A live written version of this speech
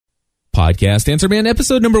Podcast Answer Man,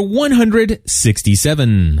 episode number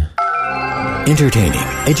 167. Entertaining,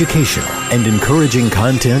 educational, and encouraging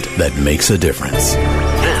content that makes a difference.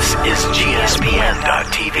 This is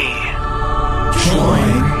GSPN.TV.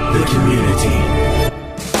 Join the community.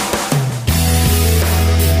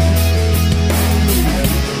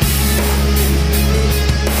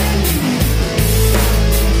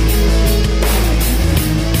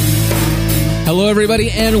 Hello,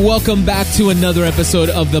 everybody, and welcome back to another episode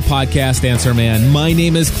of the Podcast Answer Man. My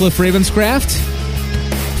name is Cliff Ravenscraft.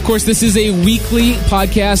 Of course, this is a weekly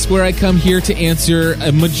podcast where I come here to answer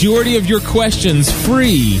a majority of your questions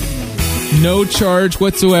free, no charge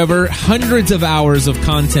whatsoever, hundreds of hours of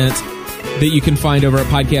content that you can find over at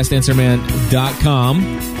podcastanswerman.com.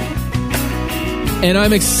 And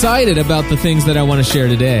I'm excited about the things that I want to share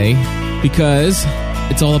today because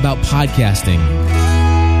it's all about podcasting.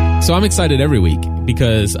 So I'm excited every week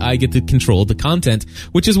because I get to control the content,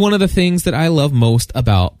 which is one of the things that I love most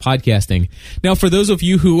about podcasting. Now, for those of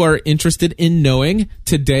you who are interested in knowing,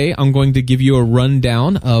 today I'm going to give you a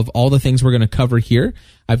rundown of all the things we're going to cover here.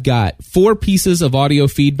 I've got 4 pieces of audio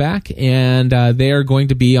feedback, and they are going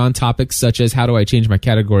to be on topics such as how do I change my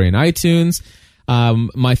category in iTunes,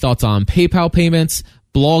 my thoughts on PayPal payments,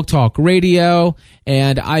 Blog Talk Radio,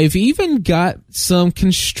 and I've even got some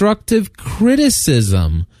constructive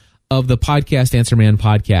criticism of the Podcast Answer Man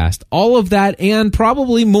podcast. All of that and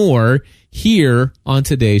probably more here on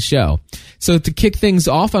today's show. So to kick things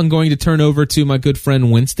off, I'm going to turn over to my good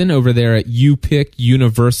friend Winston over there at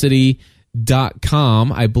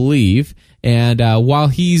upickuniversity.com, I believe. And while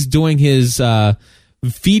he's doing his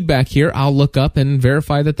feedback here, I'll look up and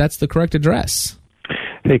verify that that's the correct address.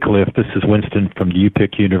 Hey, Cliff. This is Winston from the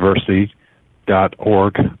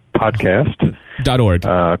upickuniversity.org podcast. .org.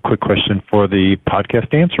 Quick question for the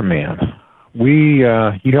Podcast Answer Man. You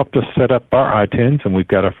helped us set up our iTunes, and we've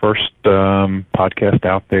got our first podcast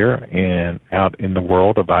out there and out in the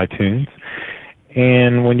world of iTunes.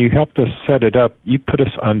 And when you helped us set it up, you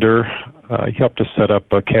helped us set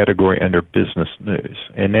up a category under business news.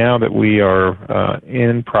 And now that we are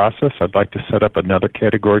in process, I'd like to set up another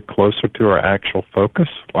category closer to our actual focus,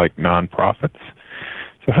 like nonprofits.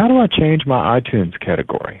 So how do I change my iTunes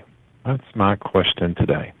category? That's my question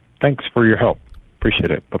today. Thanks for your help. Appreciate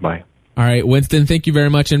it. Bye-bye. All right, Winston, thank you very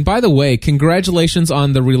much. And by the way, congratulations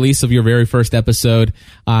on the release of your very first episode.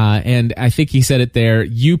 And I think he said it there,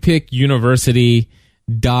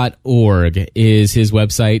 upickuniversity.org is his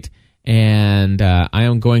website. And I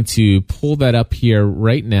am going to pull that up here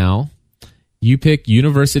right now,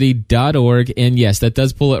 upickuniversity.org. And yes, that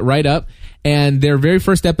does pull it right up. And their very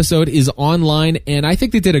first episode is online, and I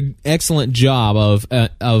think they did an excellent job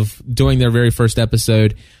of doing their very first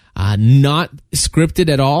episode. Not scripted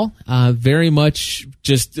at all, very much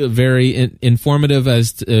just very informative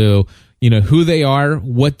as to who they are,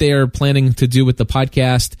 what they are planning to do with the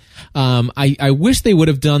podcast. I wish they would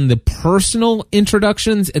have done the personal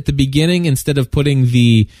introductions at the beginning instead of putting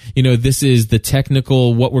the, this is the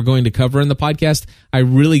technical, what we're going to cover in the podcast. I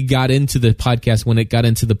really got into the podcast when it got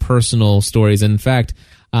into the personal stories. In fact,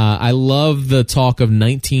 I love the talk of I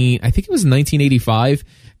think it was 1985.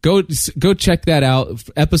 Go check that out.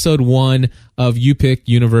 Episode 1 of You Pick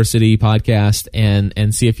University podcast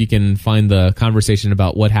and see if you can find the conversation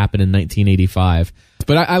about what happened in 1985.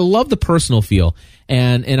 But I love the personal feel,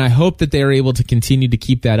 and I hope that they're able to continue to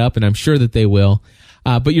keep that up, and I'm sure that they will.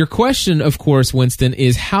 But your question, of course, Winston,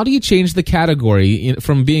 is how do you change the category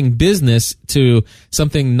from being business to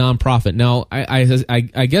something nonprofit? Now,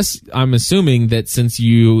 I guess I'm assuming that since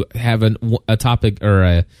you have a topic or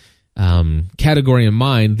a category in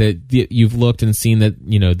mind that you've looked and seen that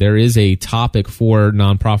there is a topic for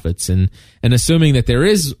nonprofits, and assuming that there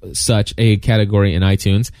is such a category in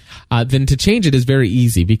iTunes, then to change it is very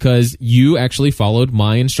easy because you actually followed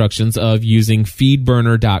my instructions of using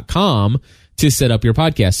feedburner.com to set up your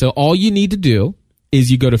podcast. So all you need to do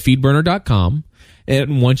is you go to feedburner.com,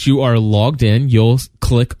 and once you are logged in, you'll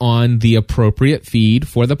click on the appropriate feed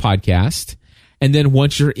for the podcast. And then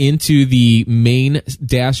once you're into the main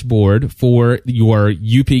dashboard for your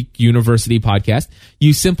UP University podcast,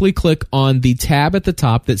 you simply click on the tab at the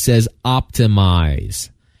top that says Optimize.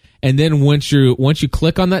 And then once you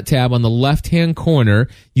click on that tab on the left-hand corner,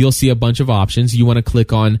 you'll see a bunch of options. You want to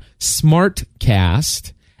click on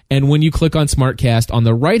SmartCast. And when you click on SmartCast on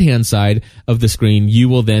the right-hand side of the screen, you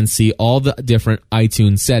will then see all the different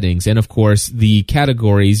iTunes settings. And, of course, the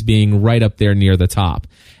categories being right up there near the top.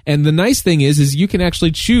 And the nice thing is you can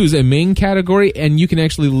actually choose a main category, and you can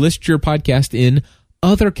actually list your podcast in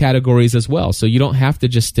other categories as well. So you don't have to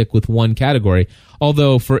just stick with one category.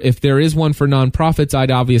 Although if there is one for nonprofits,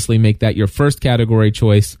 I'd obviously make that your first category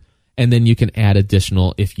choice. and then you can add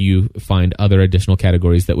additional if you find other additional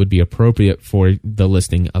categories that would be appropriate for the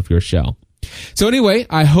listing of your show. So anyway,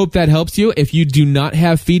 I hope that helps you. If you do not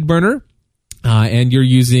have FeedBurner, and you're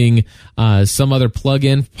using some other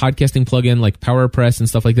podcasting plugin like PowerPress and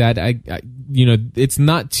stuff like that, it's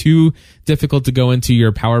not too difficult to go into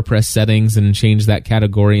your PowerPress settings and change that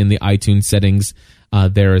category in the iTunes settings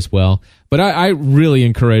there as well. But I really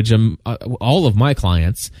encourage all of my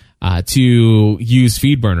clients to use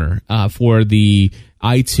FeedBurner for the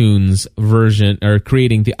iTunes version, or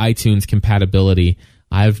creating the iTunes compatibility.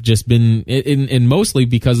 I've just been, and mostly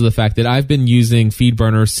because of the fact that I've been using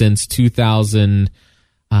FeedBurner since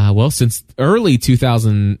since early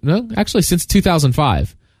 2000, since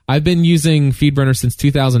 2005. I've been using FeedBurner since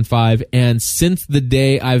 2005, and since the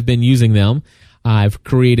day I've been using them, I've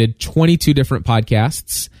created 22 different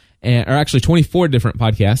podcasts, or actually 24 different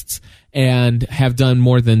podcasts, and have done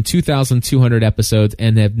more than 2,200 episodes,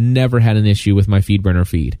 and have never had an issue with my FeedBurner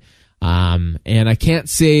feed. And I can't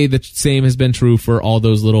say the same has been true for all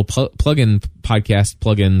those little podcast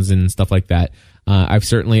plugins and stuff like that. I've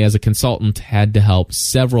certainly, as a consultant, had to help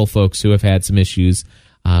several folks who have had some issues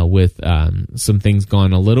with some things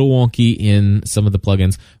gone a little wonky in some of the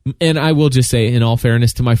plugins. And I will just say, in all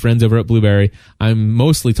fairness to my friends over at Blueberry, I'm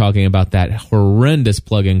mostly talking about that horrendous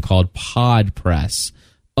plugin called PodPress.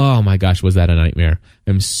 Oh my gosh, was that a nightmare.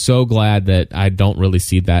 I'm so glad that I don't really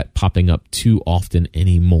see that popping up too often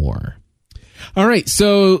anymore. All right,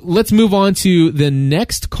 so let's move on to the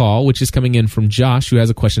next call, which is coming in from Josh, who has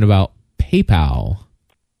a question about PayPal.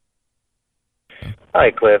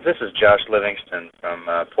 Hi, Cliff. This is Josh Livingston from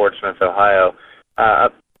Portsmouth, Ohio.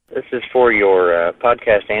 This is for your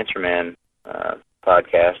Podcast Answer Man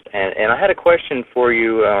podcast, and I had a question for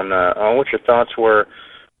you on what your thoughts were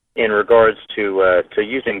in regards to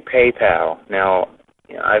using PayPal. Now,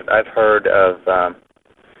 I've heard of a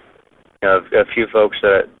few folks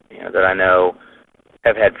that that I know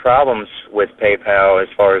have had problems with PayPal as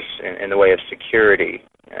far as in the way of security.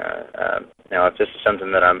 Now, if this is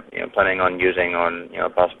something that I'm planning on using on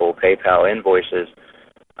possible PayPal invoices,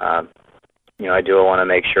 I do want to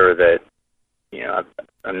make sure that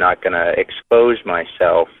I'm not going to expose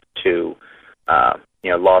myself to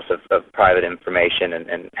loss of private information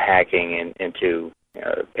and hacking into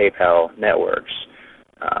PayPal networks.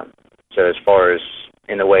 So as far as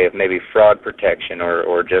in the way of maybe fraud protection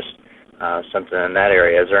or just something in that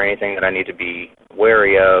area, is there anything that I need to be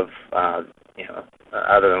wary of,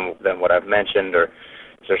 other than what I've mentioned, or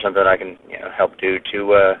is there something I can help do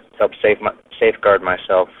to help safeguard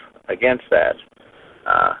myself against that?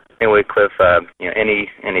 Anyway, Cliff, any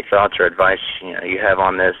thoughts or advice you have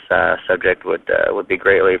on this subject would be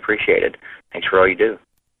greatly appreciated. Thanks for all you do.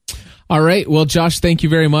 All right. Well, Josh, thank you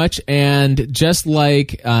very much. And just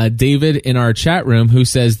like David in our chat room, who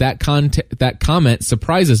says that comment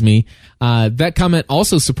surprises me, that comment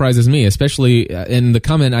also surprises me, especially in the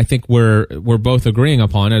comment I think we're both agreeing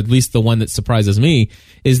upon, or at least the one that surprises me,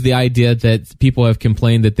 is the idea that people have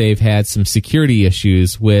complained that they've had some security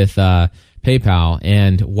issues with PayPal.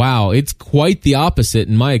 And wow, it's quite the opposite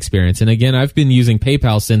in my experience. And again, I've been using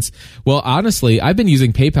PayPal since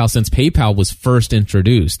PayPal was first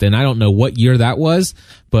introduced. And I don't know what year that was,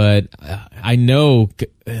 but I know,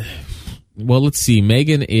 well, let's see,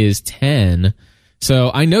 Megan is 10. So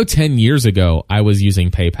I know 10 years ago I was using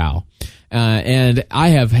PayPal. And I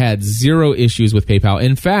have had zero issues with PayPal.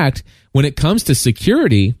 In fact, when it comes to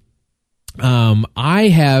security, matter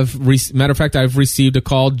of fact, I've received a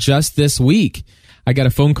call just this week. I got a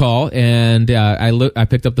phone call, and I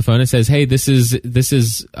picked up the phone and it says, "Hey, this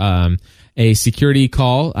is a security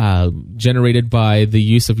call generated by the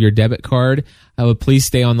use of your debit card. Please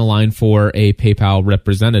stay on the line for a PayPal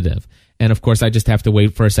representative." And of course, I just have to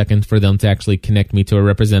wait for a second for them to actually connect me to a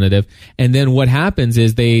representative. And then what happens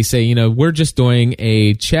is they say, we're just doing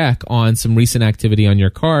a check on some recent activity on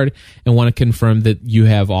your card and want to confirm that you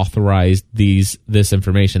have authorized this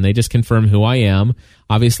information. They just confirm who I am.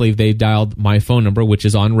 Obviously, they dialed my phone number, which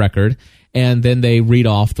is on record. And then they read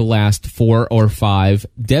off the last 4 or 5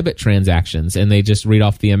 debit transactions. And they just read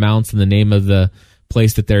off the amounts and the name of the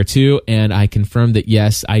placed it there too, and I confirmed that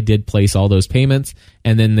yes, I did place all those payments,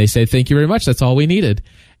 and then they said thank you very much, that's all we needed.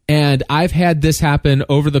 And I've had this happen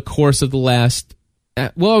over the course of the last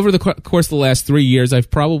 3 years. I've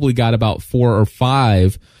probably got about 4 or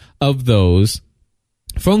 5 of those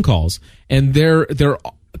phone calls, and they're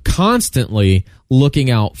constantly looking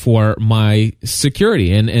out for my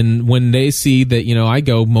security, and when they see that I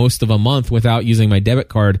go most of a month without using my debit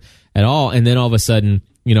card at all, and then all of a sudden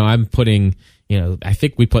I'm putting I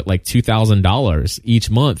think we put like $2,000 each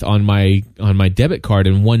month on my debit card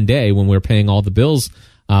in one day when we were paying all the bills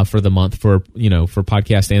for the month for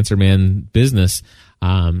Podcast Answer Man business.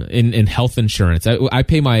 In health insurance, I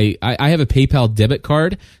pay I have a PayPal debit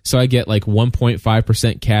card, so I get like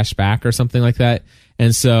 1.5% cash back or something like that.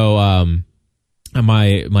 And so,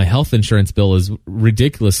 my health insurance bill is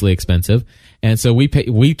ridiculously expensive. And so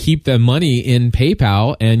we keep the money in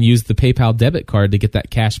PayPal and use the PayPal debit card to get that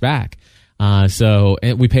cash back.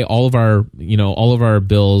 And we pay all of our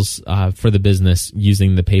bills, for the business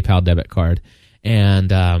using the PayPal debit card.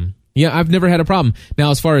 And, I've never had a problem.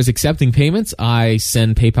 Now, as far as accepting payments, I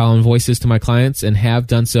send PayPal invoices to my clients and have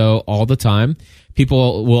done so all the time.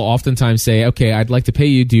 People will oftentimes say, okay, I'd like to pay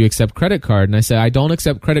you. Do you accept credit card? And I say, I don't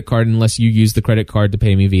accept credit card unless you use the credit card to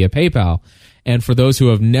pay me via PayPal. And for those who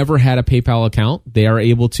have never had a PayPal account, they are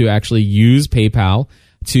able to actually use PayPal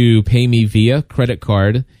to pay me via credit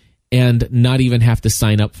card and not even have to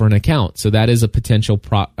sign up for an account. So that is a potential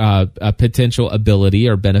ability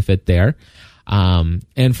or benefit there.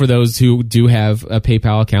 And for those who do have a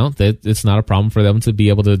PayPal account, that it's not a problem for them to be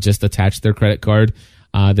able to just attach their credit card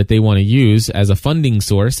that they want to use as a funding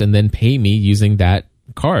source and then pay me using that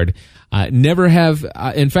card. Never have,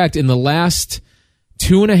 in fact, in the last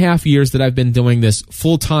 2.5 years that I've been doing this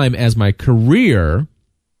full time as my career,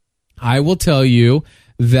 I will tell you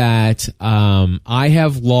that I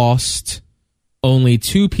have lost only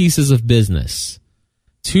two pieces of business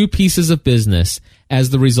as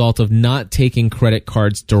the result of not taking credit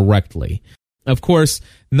cards directly. Of course,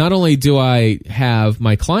 not only do I have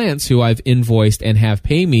my clients who I've invoiced and have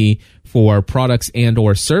pay me for products and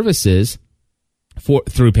or services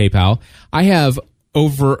through PayPal, I have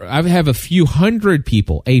a few hundred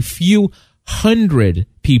people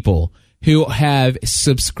who have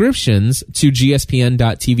subscriptions to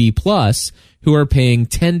gspn.tv Plus who are paying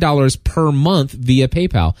 $10 per month via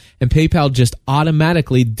PayPal. And PayPal just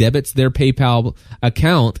automatically debits their PayPal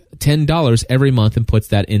account $10 every month and puts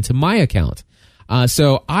that into my account.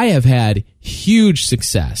 So I have had huge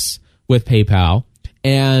success with PayPal.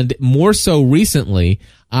 And more so recently,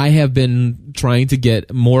 I have been trying to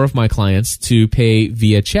get more of my clients to pay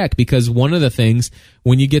via check, because one of the things,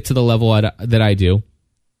 when you get to the level that I do,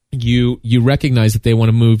 you recognize that they want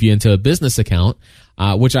to move you into a business account,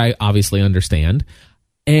 which I obviously understand,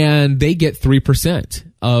 and they get 3%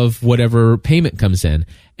 of whatever payment comes in.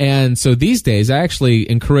 And so these days, I actually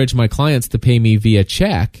encourage my clients to pay me via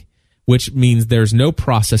check, which means there's no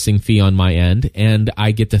processing fee on my end, and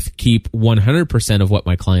I get to keep 100% of what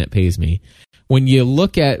my client pays me. When you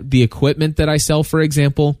look at the equipment that I sell, for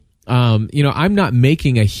example, I'm not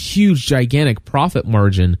making a huge, gigantic profit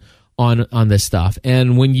margin on this stuff.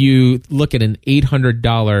 And when you look at an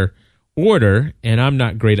 $800 order, and I'm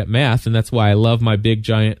not great at math, and that's why I love my big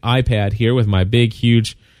giant iPad here with my big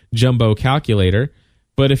huge jumbo calculator.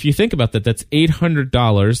 But if you think about that, that's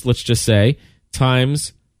 $800, let's just say,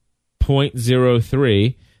 times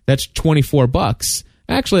 0.03, that's $24.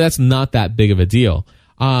 Actually, that's not that big of a deal.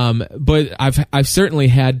 But I've certainly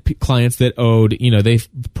had clients that owed, they've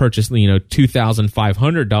purchased,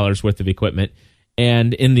 $2,500 worth of equipment.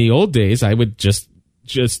 And in the old days, I would just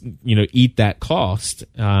eat that cost.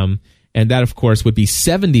 And that, of course, would be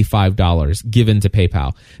 $75 given to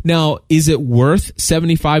PayPal. Now, is it worth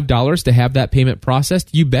 $75 to have that payment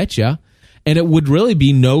processed? You betcha. And it would really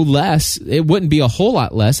be no less. It wouldn't be a whole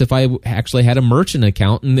lot less if I actually had a merchant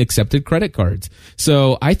account and accepted credit cards.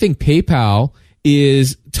 So I think PayPal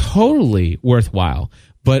is totally worthwhile.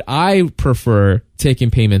 But I prefer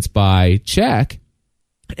taking payments by check,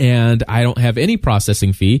 and I don't have any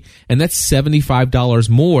processing fee, and that's $75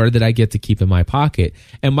 more that I get to keep in my pocket.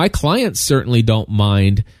 And my clients certainly don't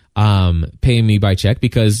mind paying me by check,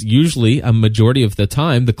 because usually a majority of the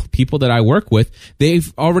time, the people that I work with,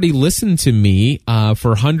 they've already listened to me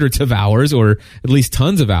for hundreds of hours, or at least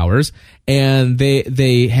tons of hours, and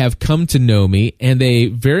they have come to know me, and they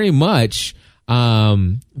very much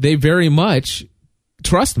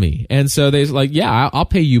trust me. And so they're like, yeah, I'll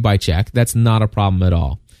pay you by check. That's not a problem at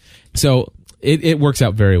all. So it works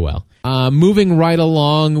out very well. Moving right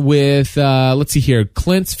along with, let's see here,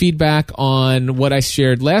 Clint's feedback on what I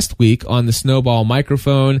shared last week on the Snowball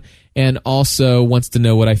microphone, and also wants to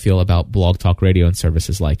know what I feel about Blog Talk Radio and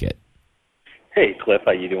services like it. Hey, Cliff,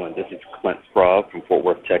 how you doing? This is Clint Sprobb from Fort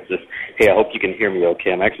Worth, Texas. Hey, I hope you can hear me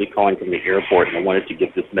okay. I'm actually calling from the airport, and I wanted to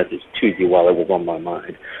get this message to you while it was on my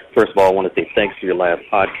mind. First of all, I want to say thanks for your last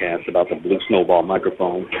podcast about the Blue Snowball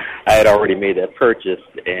microphone. I had already made that purchase,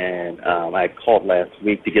 and I had called last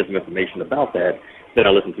week to get some information about that. Then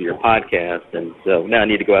I listened to your podcast, and so now I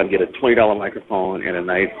need to go out and get a $20 microphone and a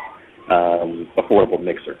nice affordable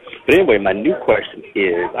mixer. But anyway, my new question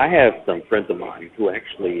is, I have some friends of mine who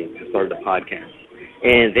actually started a podcast,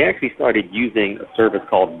 and they actually started using a service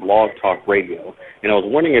called Blog Talk Radio. And I was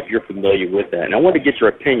wondering if you're familiar with that. And I wanted to get your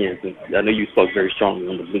opinion, since I know you spoke very strongly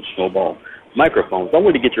on the Blue Snowball microphones. I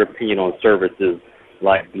wanted to get your opinion on services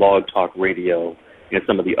like Blog Talk Radio and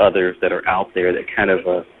some of the others that are out there that kind of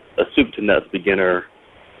a soup to nuts beginner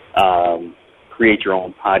create your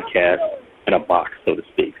own podcast in a box, so to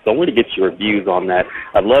speak. So I want to get your views on that.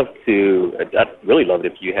 I'd really love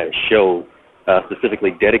it if you had a show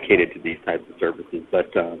specifically dedicated to these types of services. But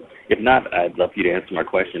if not, I'd love for you to answer my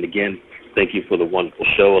question. Again, thank you for the wonderful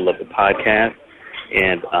show. I love the podcast,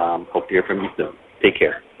 and hope to hear from you soon. Take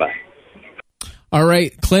care. Bye. All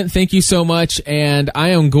right, Clint, thank you so much. And I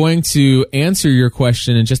am going to answer your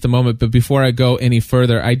question in just a moment. But before I go any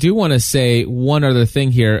further, I do want to say one other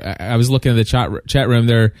thing here. I was looking at the chat room.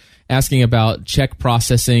 They're asking about check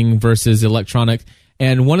processing versus electronic.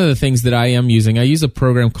 And one of the things that I am using, I use a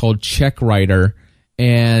program called Check Writer.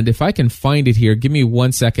 And if I can find it here, give me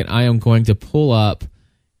 1 second. I am going to pull up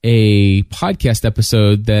a podcast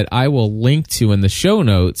episode that I will link to in the show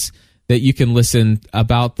notes that you can listen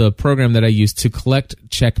about the program that I use to collect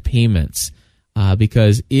check payments,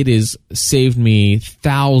 because it has saved me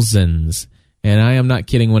thousands, and I am not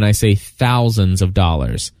kidding when I say thousands of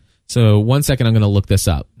dollars. So 1 second, I'm going to look this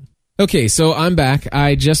up. Okay, so I'm back.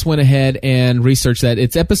 I just went ahead and researched that.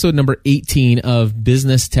 It's episode number 18 of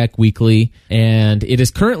Business Tech Weekly, and it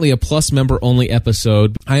is currently a Plus member only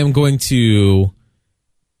episode. I am going to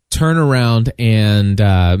turn around and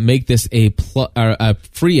make this a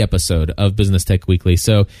free episode of Business Tech Weekly.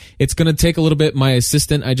 So it's going to take a little bit. My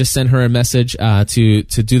assistant, I just sent her a message to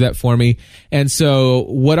do that for me. And so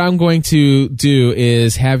what I'm going to do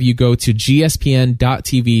is have you go to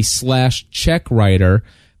gspn.tv/checkwriter.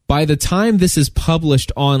 By the time this is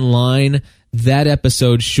published online, that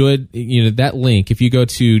episode should, that link, if you go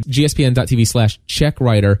to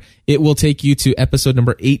gspn.tv/checkwriter, it will take you to episode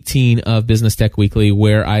number 18 of Business Tech Weekly,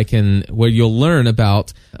 where you'll learn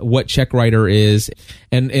about what Checkwriter is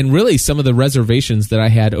and really some of the reservations that I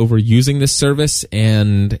had over using this service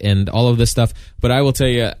and all of this stuff. But I will tell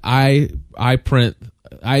you, I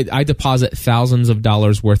deposit thousands of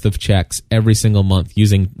dollars worth of checks every single month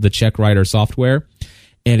using the Checkwriter software,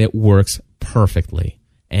 and it works perfectly.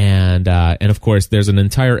 And of course, there's an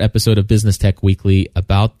entire episode of Business Tech Weekly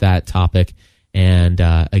about that topic. And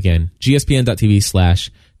again,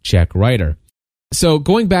 gspn.tv/checkwriter. So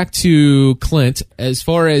going back to Clint, as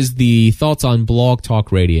far as the thoughts on Blog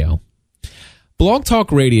Talk Radio. Blog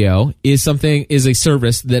Talk Radio is a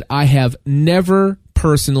service that I have never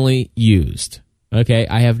personally used. Okay,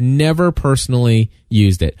 I have never personally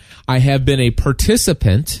used it. I have been a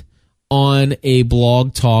participant on a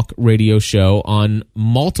Blog Talk Radio show on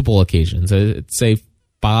multiple occasions. I'd say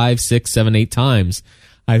 5, 6, 7, 8 times.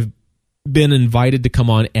 I've been invited to come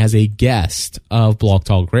on as a guest of Blog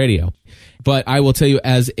Talk Radio. But I will tell you,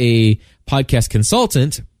 as a podcast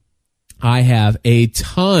consultant, I have a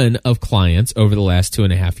ton of clients over the last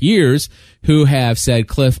 2.5 years who have said,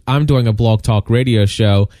 Cliff, I'm doing a Blog Talk Radio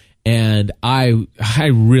show, and I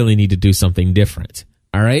really need to do something different.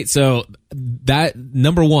 All right. So that,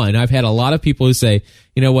 number one, I've had a lot of people who say,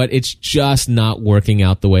 you know what, it's just not working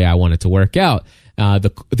out the way I want it to work out.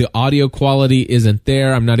 The audio quality isn't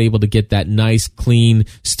there. I'm not able to get that nice, clean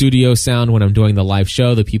studio sound when I'm doing the live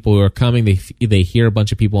show. The people who are coming, they hear a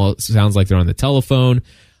bunch of people. It sounds like they're on the telephone,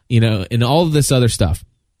 and all of this other stuff.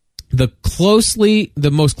 The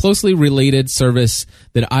most closely related service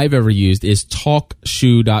that I've ever used is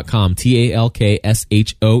TalkShoe.com,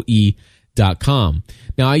 TalkShoe.com.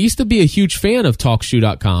 Now, I used to be a huge fan of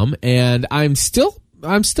TalkShoe.com, and I'm still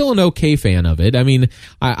an okay fan of it. I mean,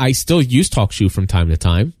 I still use TalkShoe from time to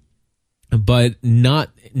time, but not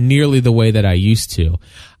nearly the way that I used to.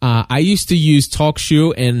 I used to use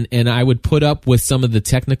TalkShoe, and I would put up with some of the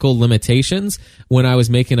technical limitations when I was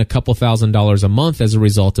making a couple $1,000s a month as a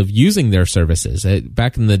result of using their services.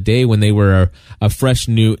 Back in the day when they were a fresh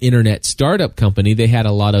new internet startup company, they had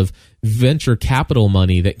a lot of venture capital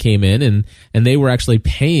money that came in, and they were actually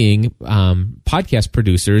paying podcast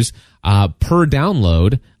producers per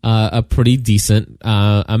download a pretty decent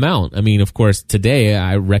amount. I mean, of course, today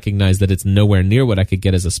I recognize that it's nowhere near what I could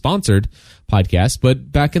get as a sponsored podcast,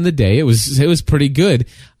 but back in the day, it was pretty good,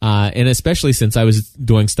 and especially since I was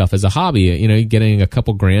doing stuff as a hobby. Getting a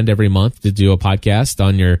couple grand every month to do a podcast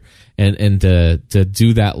on your and to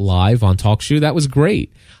do that live on TalkShoe, that was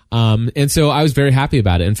great. And so I was very happy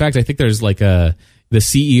about it. In fact, I think there's the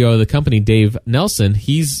CEO of the company, Dave Nelson,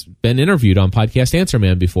 he's been interviewed on Podcast Answer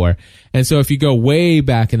Man before. And so if you go way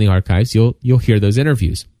back in the archives, you'll hear those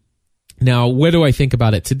interviews. Now, what do I think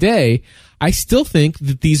about it today? I still think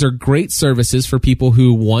that these are great services for people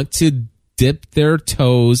who want to dip their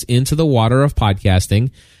toes into the water of podcasting,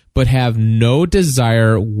 but have no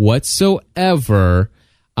desire whatsoever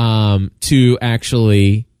to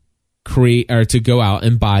actually create or to go out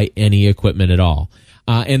and buy any equipment at all.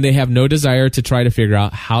 And they have no desire to try to figure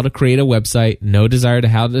out how to create a website, no desire to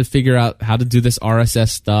how to figure out how to do this RSS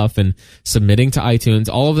stuff and submitting to iTunes.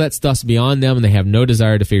 All of that stuff's beyond them, and they have no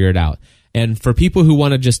desire to figure it out. And for people who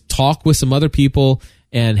want to just talk with some other people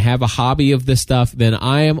and have a hobby of this stuff, then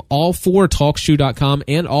I am all for TalkShoe.com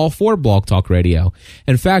and all for Blog Talk Radio.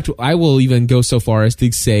 In fact, I will even go so far as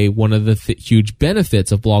to say one of the huge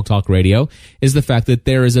benefits of Blog Talk Radio is the fact that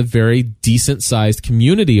there is a very decent-sized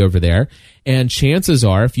community over there. And chances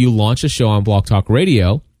are, if you launch a show on Blog Talk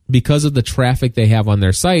Radio, because of the traffic they have on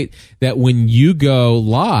their site, that when you go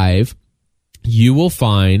live, you will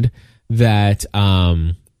find that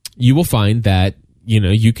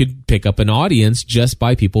you could pick up an audience just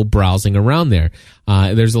by people browsing around there.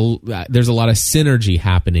 There's a lot of synergy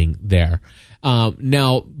happening there.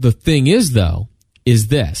 Now, the thing is, though, is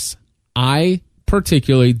this. I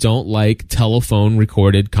particularly don't like telephone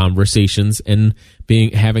recorded conversations and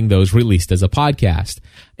having those released as a podcast.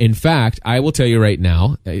 In fact, I will tell you right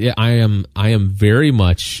now, I am very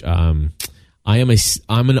much, I'm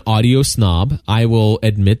an audio snob. I will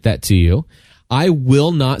admit that to you. I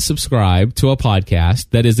will not subscribe to a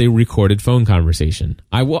podcast that is a recorded phone conversation.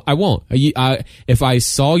 I won't. If I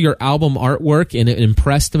saw your album artwork and it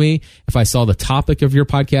impressed me, if I saw the topic of your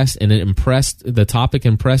podcast and it impressed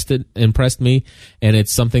me, and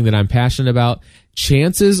it's something that I'm passionate about,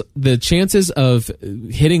 the chances of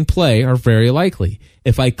hitting play are very likely.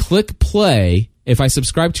 If I click play, if I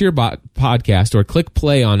subscribe to your podcast or click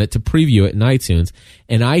play on it to preview it in iTunes,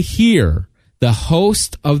 and I hear the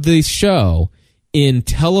host of the show in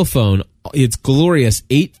telephone, it's glorious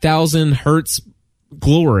 8,000 hertz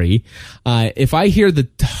glory. If I hear the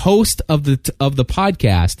host of the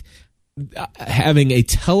podcast having a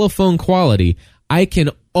telephone quality, I can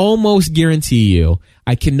almost guarantee you,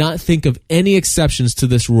 I cannot think of any exceptions to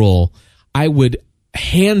this rule. I would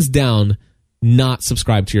hands down not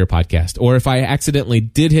subscribe to your podcast. Or if I accidentally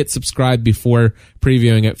did hit subscribe before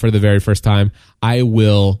previewing it for the very first time, I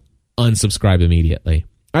will unsubscribe immediately.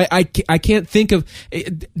 I can't think of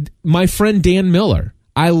my friend Dan Miller.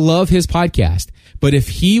 I love his podcast, but if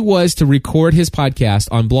he was to record his podcast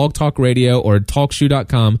on Blog Talk Radio or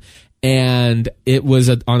TalkShoe.com and it was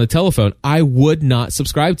on a telephone, I would not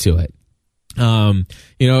subscribe to it. And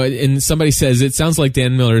somebody says it sounds like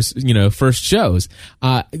Dan Miller's, first shows.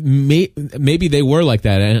 Maybe they were like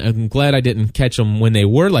that, and I'm glad I didn't catch them when they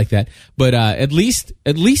were like that. But at least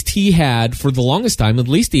he had, for the longest time, at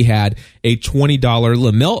least he had a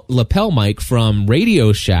 $20 lapel mic from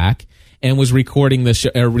Radio Shack and was recording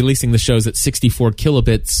releasing the shows at 64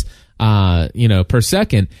 kilobits. Per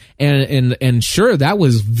second. And sure, that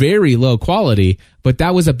was very low quality, but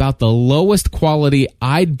that was about the lowest quality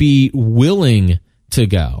I'd be willing to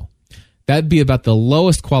go. That'd be about the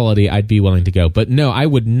lowest quality I'd be willing to go. But no, I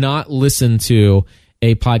would not listen to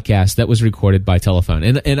a podcast that was recorded by telephone.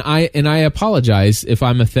 And I apologize if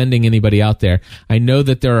I'm offending anybody out there. I know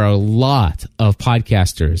that there are a lot of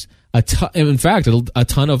podcasters, in fact, a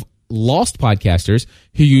ton of lost podcasters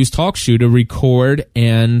who use TalkShoe to record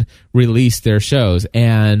and release their shows.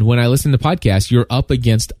 And when I listen to podcasts, you're up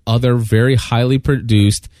against other very highly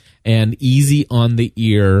produced and easy on the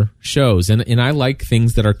ear shows. And I like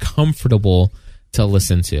things that are comfortable to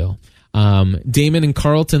listen to. Damon and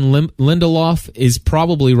Carlton Lindelof is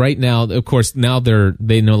probably right now, of course, now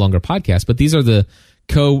they no longer podcast, but these are the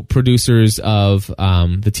co-producers of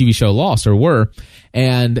the TV show Lost, or were,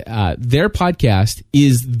 and their podcast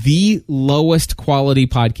is the lowest quality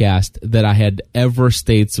podcast that I had ever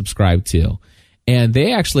stayed subscribed to. And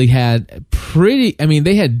they actually had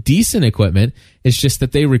they had decent equipment. It's just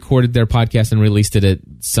that they recorded their podcast and released it at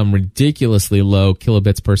some ridiculously low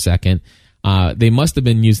kilobits per second. They must have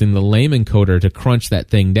been using the lame encoder to crunch that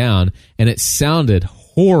thing down, and it sounded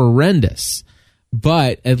horrendous.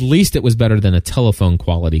 But at least it was better than a telephone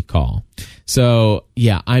quality call. So,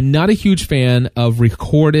 yeah, I'm not a huge fan of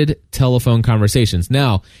recorded telephone conversations.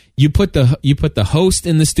 Now, you put the host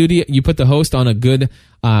in the studio, you put the host on a good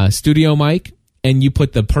studio mic, and you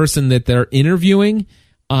put the person that they're interviewing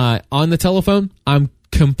on the telephone. I'm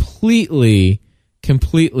completely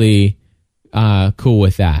cool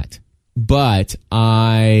with that. But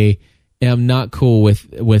I am not cool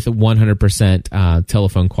with 100%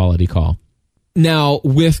 telephone quality call. Now,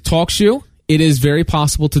 with TalkShoe, it is very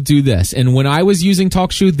possible to do this. And when I was using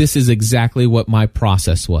TalkShoe, this is exactly what my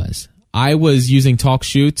process was. I was using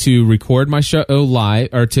TalkShoe to record my show live,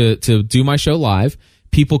 or to do my show live,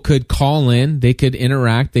 people could call in, they could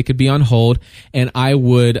interact, they could be on hold, and I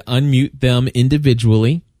would unmute them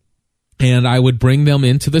individually, and I would bring them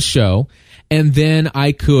into the show, and then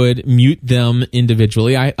I could mute them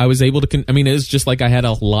individually. I was able to, it was just like I had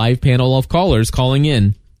a live panel of callers calling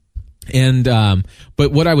in. And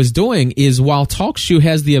but what I was doing is, while TalkShoe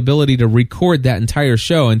has the ability to record that entire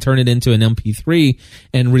show and turn it into an MP3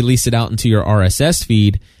 and release it out into your RSS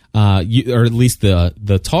feed, or at least the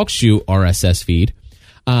TalkShoe RSS feed,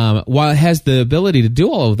 while it has the ability to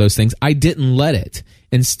do all of those things, I didn't let it.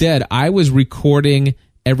 Instead, I was recording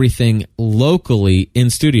everything locally in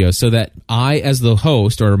studio, so that I, as the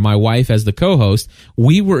host, or my wife as the co-host,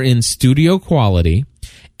 we were in studio quality,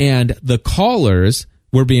 and the callers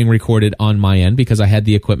were being recorded on my end because I had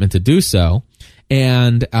the equipment to do so.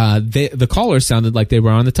 And the callers sounded like they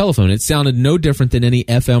were on the telephone. It sounded no different than any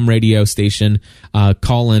FM radio station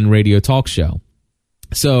call-in radio talk show.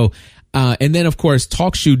 So, and then, of course,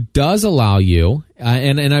 TalkShoe does allow you,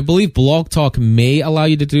 and I believe Blog Talk may allow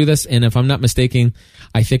you to do this. And if I'm not mistaken,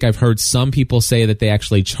 I think I've heard some people say that they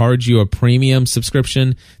actually charge you a premium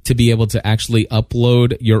subscription to be able to actually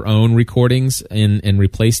upload your own recordings and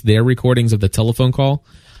replace their recordings of the telephone call.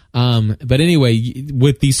 But anyway,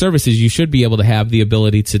 with these services, you should be able to have the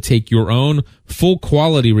ability to take your own full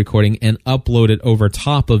quality recording and upload it over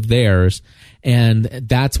top of theirs. And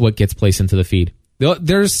that's what gets placed into the feed.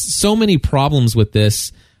 There's so many problems with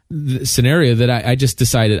this scenario that I just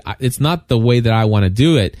decided it's not the way that I want to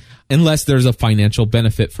do it, unless there's a financial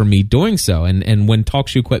benefit for me doing so. And when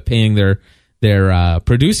TalkShoe quit paying their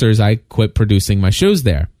producers, I quit producing my shows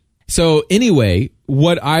there. So anyway,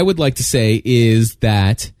 what I would like to say is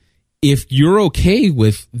that if you're okay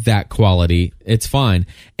with that quality, it's fine.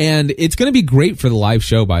 And it's going to be great for the live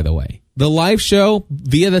show, by the way. The live show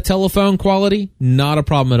via the telephone quality, not a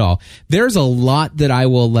problem at all. There's a lot that I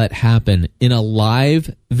will let happen in a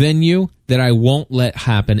live venue that I won't let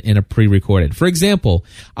happen in a pre-recorded. For example,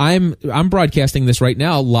 I'm broadcasting this right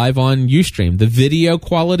now live on Ustream. The video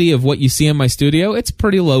quality of what you see in my studio, it's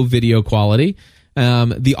pretty low video quality.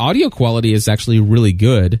 The audio quality is actually really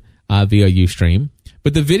good via Ustream,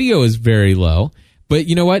 but the video is very low. But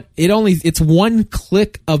you know what? It's one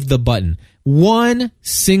click of the button. One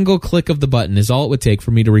single click of the button is all it would take for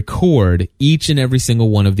me to record each and every single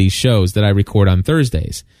one of these shows that I record on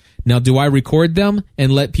Thursdays. Now, do I record them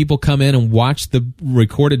and let people come in and watch the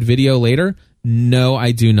recorded video later? No,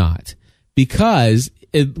 I do not. Because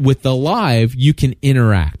with the live, you can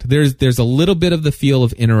interact. There's a little bit of the feel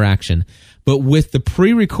of interaction. But with the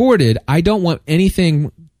pre-recorded, I don't want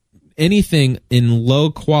anything in low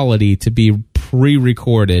quality to be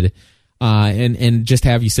pre-recorded and just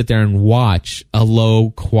have you sit there and watch a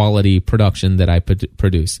low quality production that I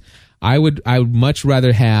produce. I would much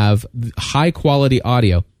rather have high quality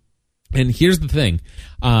audio. And here's the thing.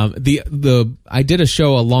 I did a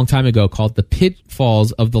show a long time ago called The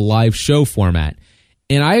Pitfalls of the Live Show Format.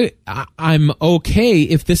 And I'm okay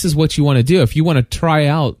if this is what you want to do. If you want to try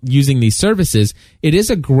out using these services, it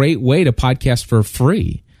is a great way to podcast for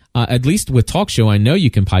free. At least with TalkShoe, I know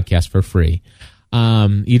you can podcast for free.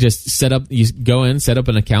 You just you go in, set up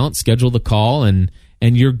an account, schedule the call, and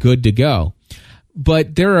you're good to go.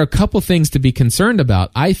 But there are a couple things to be concerned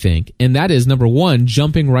about, I think, and that is, number one,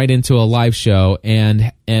 jumping right into a live show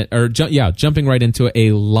jumping right into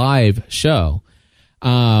a live show.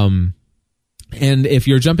 And if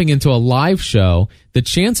you're jumping into a live show, the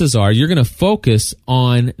chances are you're going to focus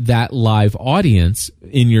on that live audience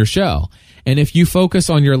in your show. And if you focus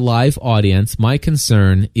on your live audience, my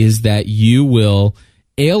concern is that you will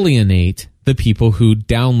alienate the people who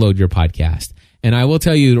download your podcast. And I will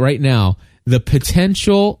tell you right now, the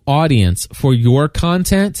potential audience for your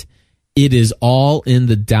content, it is all in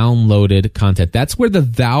the downloaded content. That's where the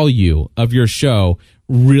value of your show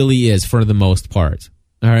really is for the most part.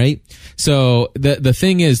 All right. So the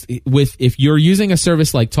thing is, if you're using a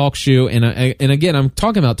service like TalkShoe, and again, I'm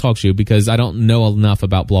talking about TalkShoe because I don't know enough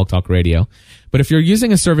about Blog Talk Radio, but if you're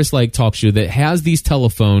using a service like TalkShoe that has these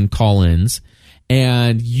telephone call-ins,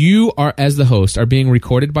 and you are, as the host, are being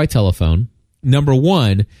recorded by telephone, number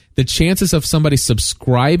one, the chances of somebody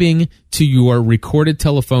subscribing to your recorded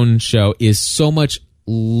telephone show is so much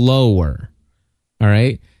lower. All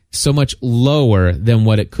right, so much lower than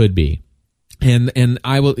what it could be. And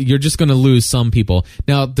you're just going to lose some people.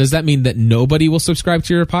 Now, does that mean that nobody will subscribe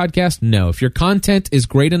to your podcast? No. If your content is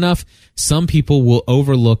great enough, some people will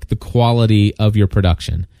overlook the quality of your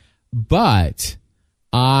production. But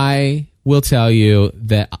I will tell you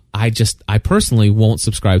that I personally won't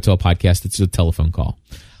subscribe to a podcast that's a telephone call.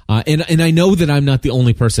 And I know that I'm not the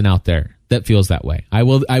only person out there that feels that way. I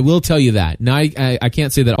will tell you that. Now, I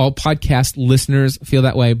can't say that all podcast listeners feel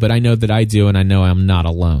that way, but I know that I do, and I know I'm not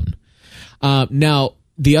alone. Now,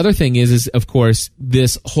 the other thing is of course,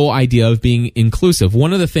 this whole idea of being inclusive.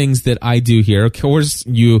 One of the things that I do here, of course,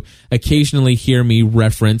 you occasionally hear me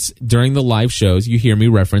reference during the live shows, you hear me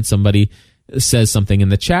reference somebody says something in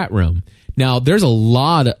the chat room. Now, there's a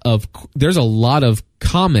lot of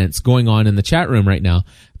comments going on in the chat room right now.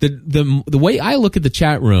 The way I look at the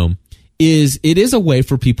chat room is it is a way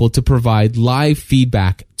for people to provide live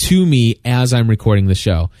feedback to me as I'm recording the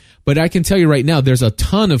show. But I can tell you right now, there's a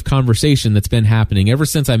ton of conversation that's been happening ever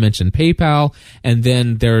since I mentioned PayPal, and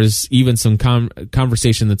then there's even some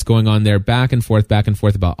conversation that's going on there back and forth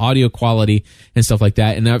about audio quality and stuff like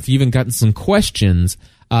that. And I've even gotten some questions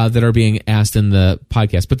that are being asked in the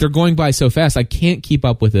podcast, but they're going by so fast, I can't keep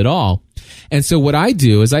up with it all. And so what I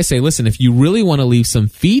do is I say, listen, if you really want to leave some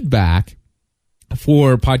feedback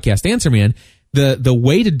for Podcast Answer Man, the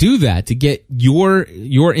way to do that, to get your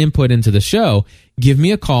input into the show, give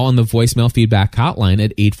me a call on the voicemail feedback hotline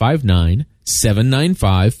at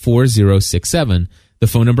 859-795-4067. The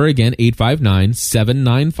phone number again,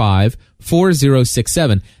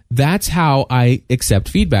 859-795-4067. That's how I accept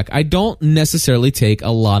feedback. I don't necessarily take a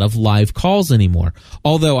lot of live calls anymore,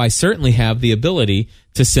 although I certainly have the ability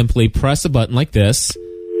to simply press a button like this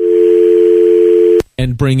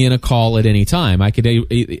and bring in a call at any time.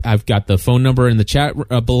 I've got the phone number in the chat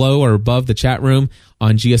below or above the chat room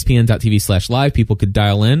on gspn.tv/live. People could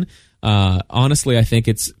dial in. Honestly, I think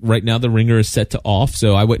it's right now the ringer is set to off,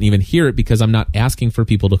 so I wouldn't even hear it because I'm not asking for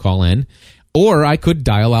people to call in. Or I could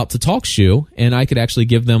dial out to TalkShoe, and I could actually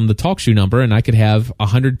give them the TalkShoe number, and I could have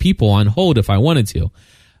 100 people on hold if I wanted to.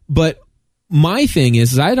 But my thing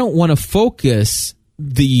is I don't want to focus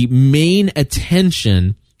the main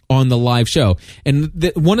attention on the live show.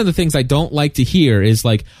 And one of the things I don't like to hear is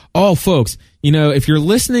like, oh, folks, if you're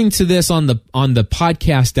listening to this on the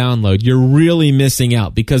podcast download, you're really missing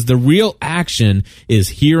out because the real action is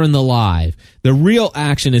here in the live. The real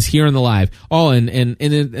action is here in the live. Oh,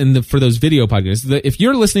 and for those video podcasts, if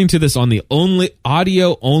you're listening to this on the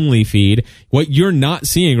audio only feed, what you're not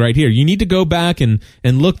seeing right here, you need to go back and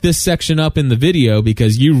look this section up in the video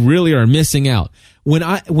because you really are missing out.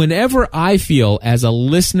 Whenever I feel as a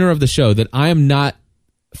listener of the show that I am not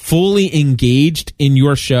fully engaged in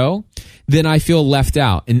your show, then I feel left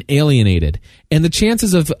out and alienated. And the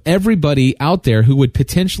chances of everybody out there who would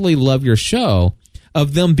potentially love your show,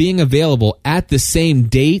 of them being available at the same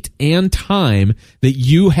date and time that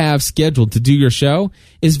you have scheduled to do your show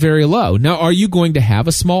is very low. Now, are you going to have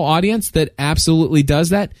a small audience that absolutely does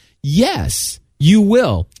that? Yes. You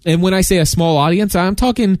will. And when I say a small audience, I'm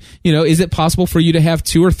talking, is it possible for you to have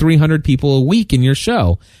 200 or 300 people a week in your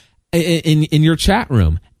show, in your chat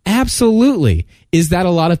room? Absolutely. Is that a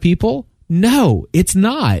lot of people? No, it's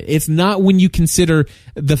not. It's not when you consider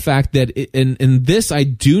the fact that, and this I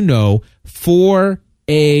do know for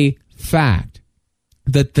a fact,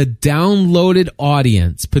 that the downloaded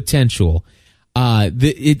audience potential,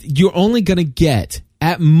 you're only going to get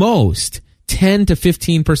at most 10 to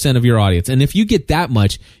 15% of your audience. And if you get that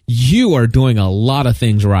much, you are doing a lot of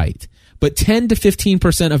things right. But 10 to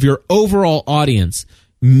 15% of your overall audience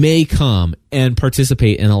may come and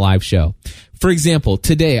participate in a live show. For example,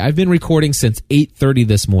 today I've been recording since 8:30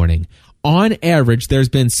 this morning. On average, there's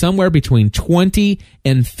been somewhere between 20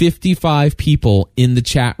 and 55 people in the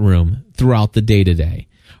chat room throughout the day today.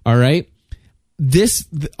 All right?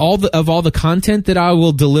 All the content that I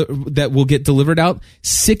will that will get delivered out,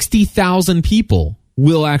 60,000 people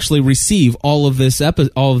will actually receive all of these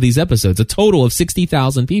episodes, a total of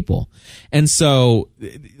 60,000 people. And so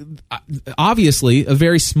obviously a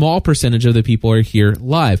very small percentage of the people are here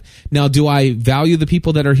live. Now, do I value the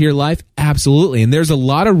people that are here live? Absolutely. And there's a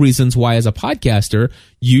lot of reasons why as a podcaster,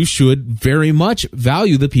 you should very much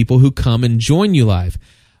value the people who come and join you live.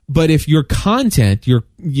 But if your content,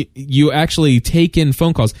 you actually take in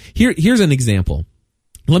phone calls. Here's an example.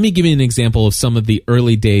 Let me give you an example of some of the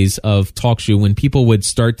early days of TalkShoe when people would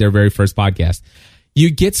start their very first podcast.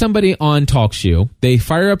 You get somebody on TalkShoe, they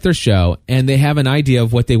fire up their show, and they have an idea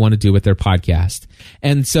of what they want to do with their podcast.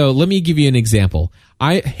 And so let me give you an example.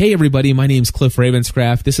 Hey, everybody, my name's Cliff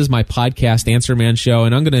Ravenscraft. This is my Podcast Answer Man show,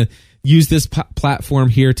 and I'm going to use this platform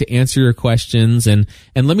here to answer your questions. And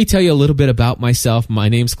let me tell you a little bit about myself. My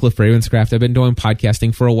name's Cliff Ravenscraft. I've been doing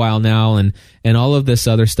podcasting for a while now and all of this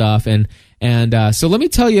other stuff. And so let me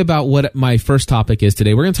tell you about what my first topic is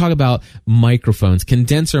today. We're going to talk about microphones,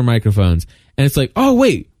 condenser microphones. And it's like, oh,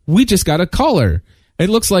 wait, we just got a caller. It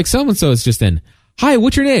looks like so-and-so is just in. Hi,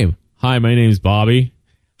 what's your name? Hi, my name's Bobby.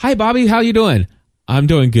 Hi, Bobby. How you doing? I'm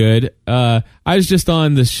doing good. I was just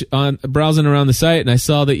on browsing around the site, and I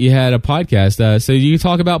saw that you had a podcast. So you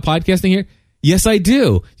talk about podcasting here? Yes, I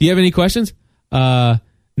do. Do you have any questions?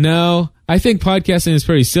 No. I think podcasting is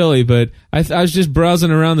pretty silly, but I was just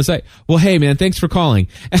browsing around the site. Well, hey, man, thanks for calling.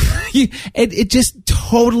 It just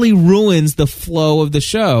totally ruins the flow of the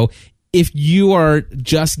show if you are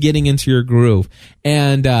just getting into your groove.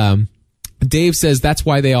 And Dave says that's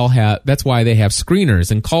why they have screeners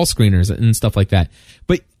and call screeners and stuff like that.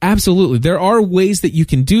 But absolutely, there are ways that you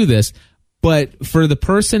can do this. But for the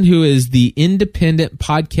person who is the independent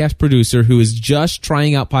podcast producer who is just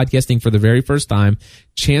trying out podcasting for the very first time,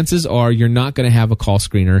 chances are you're not going to have a call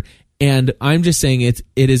screener. And I'm just saying it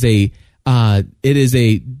is a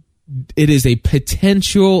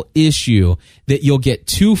potential issue that you'll get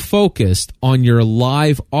too focused on your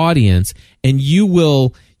live audience, and you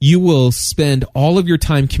will spend all of your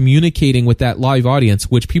time communicating with that live audience,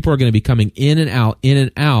 which people are going to be coming in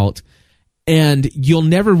and out. And you'll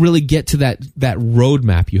never really get to that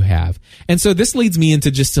roadmap you have. And so this leads me into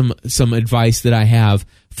just some advice that I have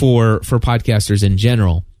for podcasters in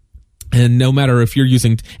general. And no matter if you're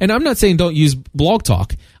using, and I'm not saying don't use Blog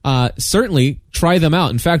Talk. Certainly try them out.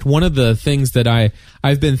 In fact, one of the things that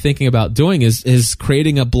I've been thinking about doing is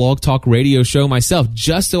creating a Blog Talk radio show myself,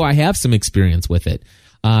 just so I have some experience with it.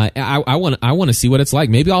 I want to see what it's like.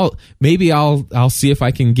 Maybe I'll see if I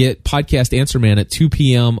can get Podcast Answer Man at 2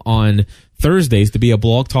 p.m. on Thursdays to be a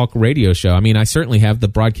Blog Talk radio show. I mean, I certainly have the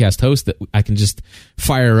broadcast host that I can just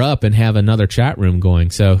fire up and have another chat room going.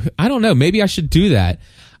 So I don't know. Maybe I should do that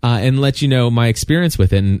and let you know my experience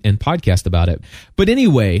with it and podcast about it. But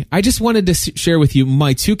anyway, I just wanted to share with you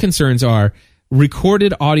my two concerns are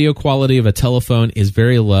recorded audio quality of a telephone is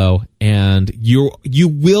very low, and you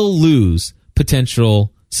will lose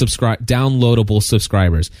potential downloadable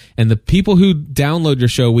subscribers. And the people who download your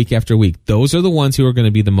show week after week, those are the ones who are going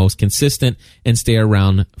to be the most consistent and stay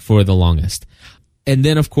around for the longest. And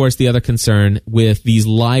then, of course, the other concern with these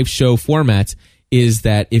live show formats is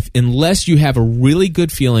that unless you have a really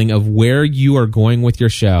good feeling of where you are going with your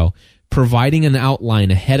show, providing an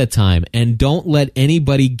outline ahead of time, and don't let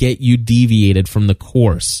anybody get you deviated from the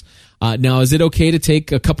course. Now, is it okay to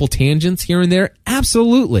take a couple tangents here and there?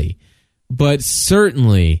 Absolutely. But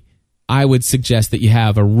certainly, I would suggest that you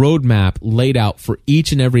have a roadmap laid out for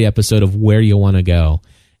each and every episode of where you want to go,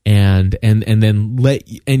 and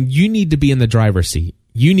you need to be in the driver's seat.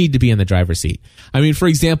 You need to be in the driver's seat. I mean, for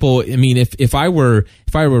example, if I were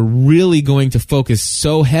really going to focus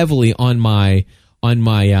so heavily on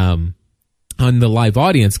the live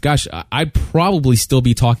audience, gosh, I'd probably still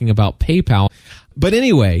be talking about PayPal. But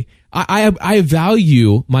anyway, I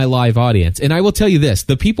value my live audience, and I will tell you this: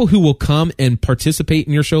 the people who will come and participate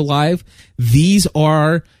in your show live, these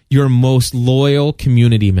are your most loyal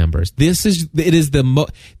community members. These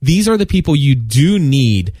are the people you do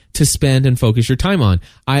need to spend and focus your time on.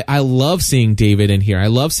 I love seeing David in here. I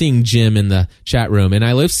love seeing Jim in the chat room, and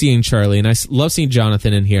I love seeing Charlie, and I love seeing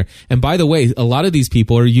Jonathan in here. And by the way, a lot of these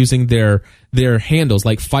people are using their handles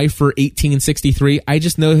like Pfeiffer1863. I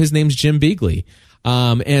just know his name's Jim Beagley.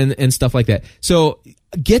 And stuff like that. So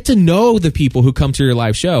get to know the people who come to your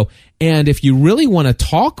live show. And if you really want to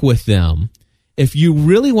talk with them, do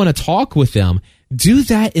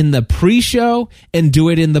that in the pre-show and do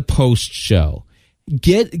it in the post-show.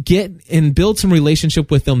 Get and build some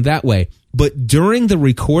relationship with them that way. But during the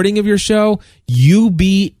recording of your show, you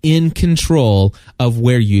be in control of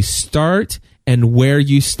where you start and where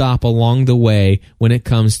you stop along the way when it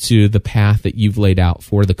comes to the path that you've laid out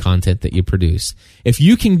for the content that you produce. If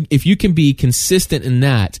you can be consistent in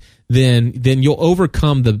that, then you'll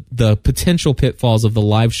overcome the potential pitfalls of the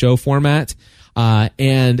live show format.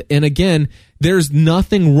 And again, there's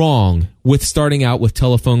nothing wrong with starting out with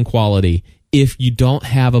telephone quality if you don't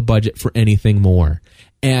have a budget for anything more.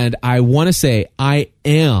 And I want to say I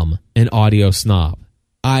am an audio snob.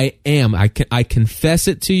 I am. I confess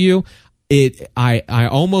it to you. I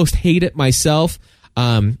almost hate it myself.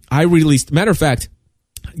 I released, matter of fact,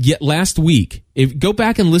 yet last week, go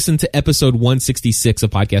back and listen to episode 166 of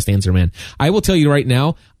Podcast Answer Man. I will tell you right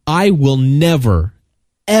now, I will never,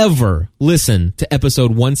 ever listen to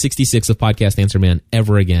episode 166 of Podcast Answer Man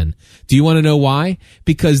ever again. Do you want to know why?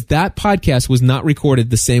 Because that podcast was not recorded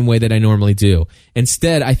the same way that I normally do.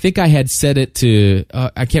 Instead, I think I had set it to,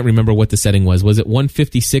 I can't remember what the setting was. Was it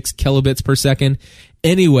 156 kilobits per second?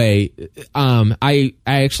 Anyway, I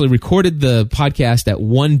actually recorded the podcast at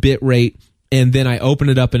 1 bit rate, and then I opened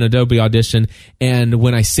it up in Adobe Audition, and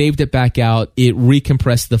when I saved it back out, it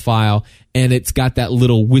recompressed the file, and it's got that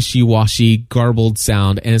little wishy-washy, garbled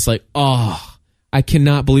sound, and it's like, oh, I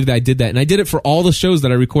cannot believe that I did that. And I did it for all the shows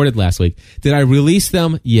that I recorded last week. Did I release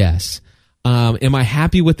them? Yes. Am I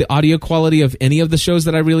happy with the audio quality of any of the shows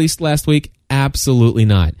that I released last week? Absolutely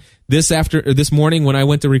not. This morning when I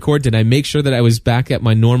went to record, did I make sure that I was back at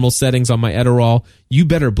my normal settings on my Adderall? You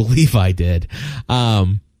better believe I did.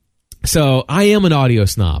 So I am an audio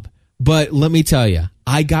snob, but let me tell you,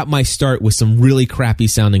 I got my start with some really crappy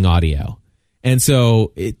sounding audio. And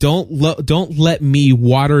so don't let me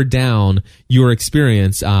water down your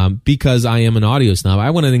experience because I am an audio snob.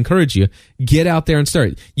 I want to encourage you, get out there and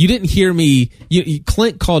start. You didn't hear me.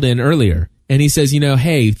 Clint called in earlier and he says,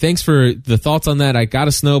 hey, thanks for the thoughts on that. I got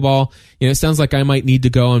a snowball. It sounds like I might need to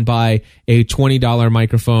go and buy a $20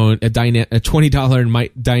 microphone, a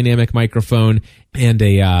 $20 dynamic microphone and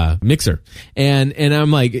a mixer. And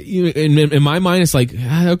I'm like, in my mind, it's like,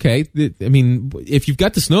 okay, I mean, if you've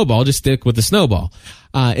got the snowball, just stick with the snowball.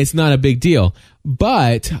 It's not a big deal.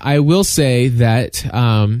 But I will say that,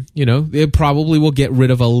 it probably will get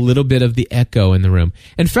rid of a little bit of the echo in the room.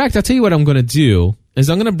 In fact, I'll tell you what I'm going to do is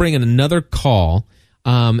I'm going to bring in another call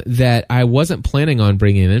that I wasn't planning on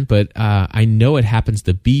bringing in, but I know it happens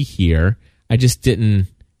to be here. I just didn't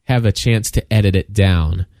have a chance to edit it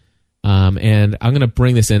down. And I'm going to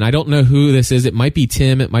bring this in. I don't know who this is. It might be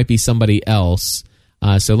Tim. It might be somebody else.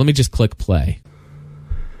 So let me just click play.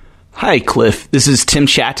 Hi, Cliff. This is Tim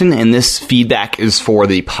Chatton, and this feedback is for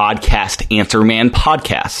the podcast Answer Man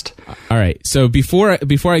podcast. All right. So before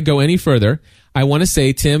I go any further, I want to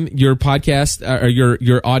say, Tim, your podcast or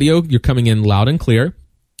your audio, you're coming in loud and clear.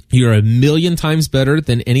 You're 1,000,000 times better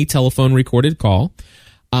than any telephone recorded call.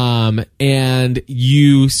 And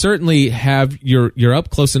you certainly you're up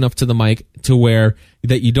close enough to the mic to where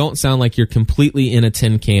that you don't sound like you're completely in a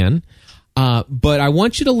tin can. But I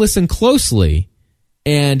want you to listen closely.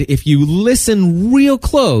 And if you listen real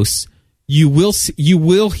close, you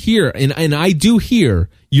will hear, and I do hear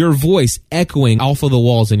your voice echoing off of the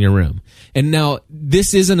walls in your room. And now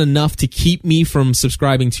this isn't enough to keep me from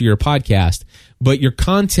subscribing to your podcast, but your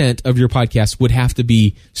content of your podcast would have to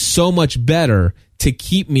be so much better to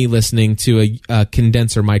keep me listening to a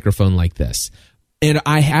condenser microphone like this. And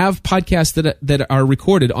I have podcasts that are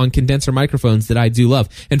recorded on condenser microphones that I do love.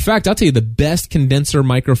 In fact, I'll tell you the best condenser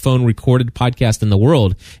microphone recorded podcast in the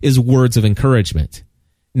world is Words of Encouragement.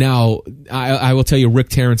 Now, I will tell you, Rick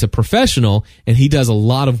Tarrant's a professional, and he does a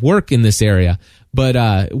lot of work in this area.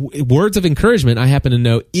 But Words of Encouragement, I happen to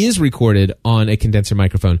know, is recorded on a condenser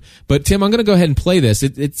microphone. But, Tim, I'm going to go ahead and play this.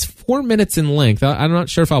 It's 4 minutes in length. I'm not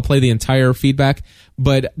sure if I'll play the entire feedback,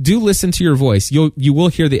 but do listen to your voice. You will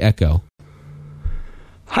hear the echo.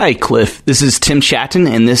 Hi, Cliff. This is Tim Chatton,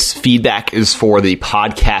 and this feedback is for the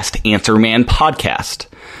podcast Answer Man podcast.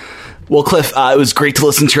 Well, Cliff, it was great to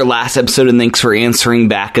listen to your last episode, and thanks for answering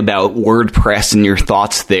back about WordPress and your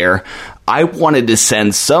thoughts there. I wanted to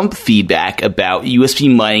send some feedback about USB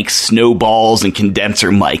mics, snowballs, and condenser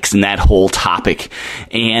mics and that whole topic.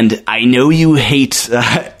 And I know you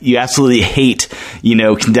you absolutely hate,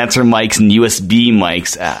 condenser mics and USB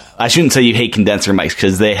mics. I shouldn't say you hate condenser mics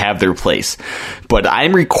because they have their place. But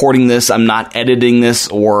I'm recording this. I'm not editing this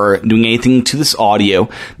or doing anything to this audio.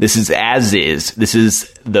 This is as is. This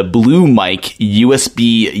is the Blue Mic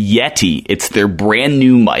USB Yeti. It's their brand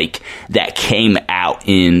new mic that came out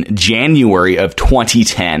in January of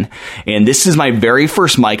 2010. And this is my very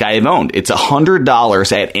first mic I have owned. It's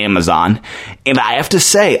 $100 at Amazon. And I have to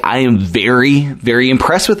say, I am very, very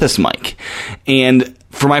impressed with this mic. And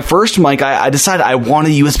for my first mic, I decided I want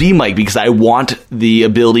a USB mic because I want the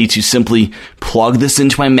ability to simply plug this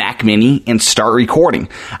into my Mac Mini and start recording.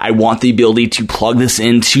 I want the ability to plug this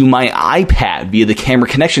into my iPad via the camera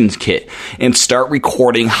connections kit and start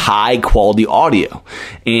recording high quality audio.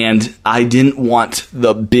 And I didn't want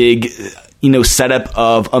the big, setup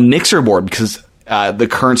of a mixer board because the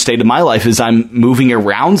current state of my life is I'm moving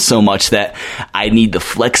around so much that I need the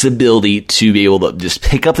flexibility to be able to just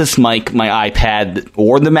pick up this mic, my iPad,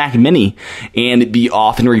 or the Mac Mini and be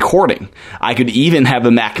off and recording. I could even have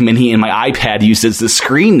a Mac Mini and my iPad used as the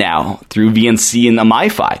screen now through VNC and the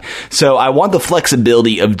MiFi. So I want the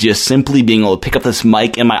flexibility of just simply being able to pick up this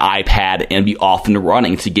mic and my iPad and be off and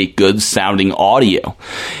running to get good sounding audio.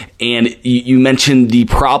 And you mentioned the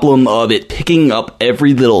problem of it picking up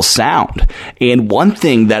every little sound. And And one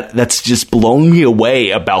thing that's just blown me away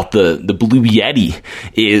about the Blue Yeti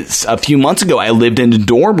is a few months ago, I lived in a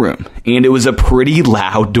dorm room, and it was a pretty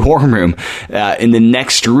loud dorm room. In the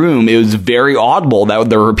next room, it was very audible that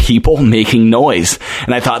there were people making noise.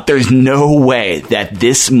 And I thought, there's no way that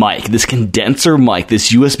this mic, this condenser mic,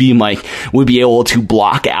 this USB mic, would be able to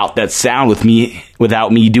block out that sound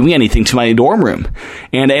without me doing anything to my dorm room.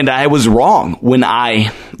 And I was wrong. When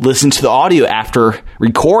I listened to the audio after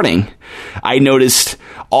recording, I noticed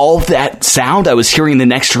all that sound I was hearing in the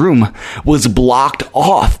next room was blocked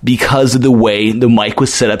off because of the way the mic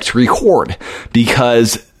was set up to record.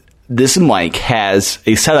 Because this mic has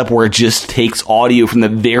a setup where it just takes audio from the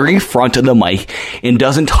very front of the mic and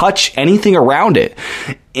doesn't touch anything around it.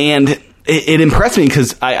 And it impressed me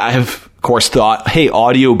because I have, of course, thought, hey,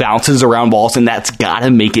 audio bounces around walls and that's got to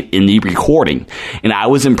make it in the recording. And I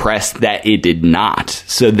was impressed that it did not.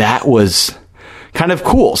 So that was kind of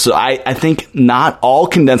cool. So I think not all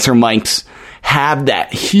condenser mics have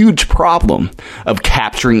that huge problem of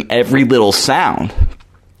capturing every little sound.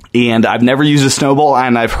 And I've never used a Snowball,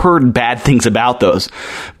 and I've heard bad things about those.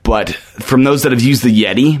 But from those that have used the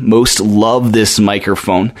Yeti, most love this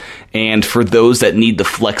microphone. And for those that need the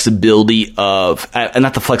flexibility of,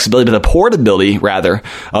 not the flexibility, but the portability, rather,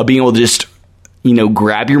 of being able to just,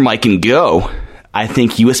 grab your mic and go, I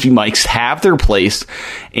think USB mics have their place.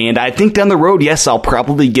 And I think down the road, yes, I'll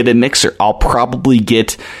probably get a mixer. I'll probably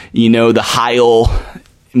get, the Heil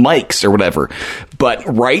mics or whatever. But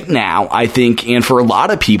right now, I think, and for a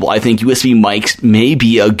lot of people, I think USB mics may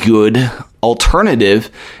be a good alternative.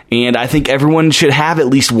 And I think everyone should have at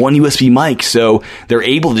least one USB mic so they're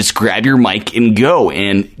able to just grab your mic and go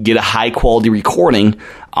and get a high quality recording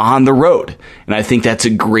on the road. And I think that's a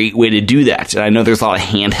great way to do that. And I know there's a lot of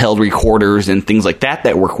handheld recorders and things like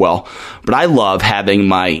that work well. But I love having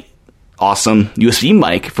my awesome USB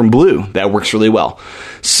mic from Blue that works really well.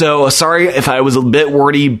 So sorry if I was a bit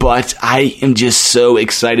wordy, but I am just so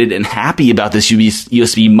excited and happy about this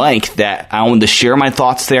USB mic that I wanted to share my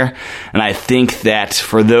thoughts there. And I think that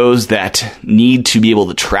for those that need to be able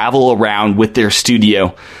to travel around with their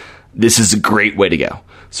studio, this is a great way to go.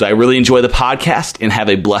 So I really enjoy the podcast and have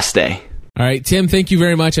a blessed day. All right, Tim, thank you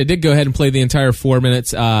very much. I did go ahead and play the entire 4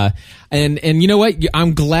 minutes. And you know what?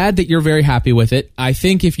 I'm glad that you're very happy with it. I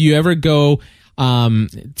think if you ever go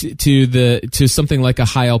to something like a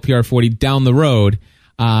Heil PR40 down the road,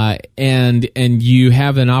 and you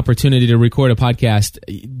have an opportunity to record a podcast,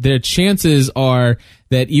 the chances are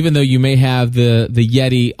that even though you may have the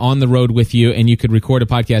Yeti on the road with you and you could record a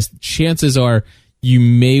podcast, chances are you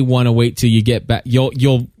may want to wait till you get back.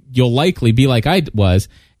 You'll likely be like I was,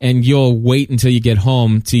 and you'll wait until you get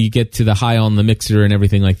home till you get to the Heil on the mixer and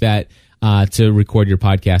everything like that to record your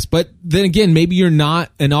podcast. But then again, maybe you're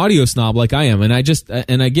not an audio snob like I am, and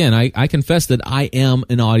I confess that I am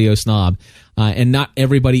an audio snob, and not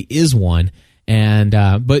everybody is one. And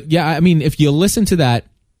but yeah, I mean, if you listen to that,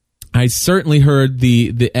 I certainly heard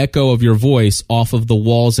the echo of your voice off of the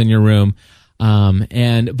walls in your room.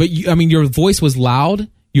 Your voice was loud.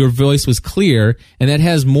 Your voice was clear, and that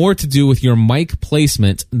has more to do with your mic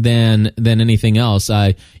placement than anything else.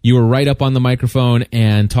 You were right up on the microphone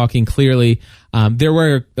and talking clearly. There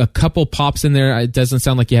were a couple pops in there. It doesn't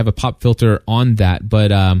sound like you have a pop filter on that,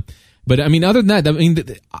 but I mean, other than that, I mean,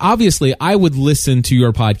 obviously, I would listen to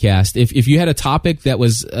your podcast if you had a topic that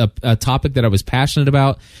was a topic that I was passionate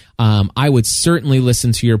about. I would certainly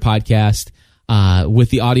listen to your podcast.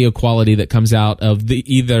 With the audio quality that comes out of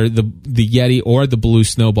either the Yeti or the Blue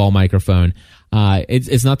Snowball microphone.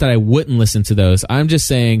 It's not that I wouldn't listen to those. I'm just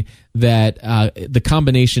saying that the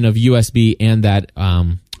combination of USB and that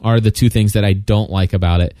are the two things that I don't like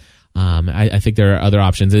about it. I think there are other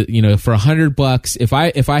options. For $100,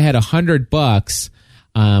 if I had $100,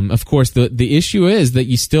 of course the issue is that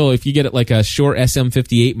if you get it like a Shure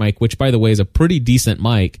SM58 mic, which by the way is a pretty decent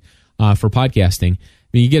mic for podcasting.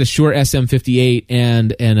 I mean, you get a Shure SM58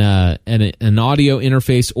 and an audio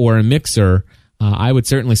interface or a mixer. I would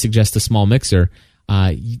certainly suggest a small mixer.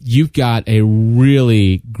 You've got a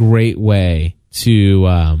really great way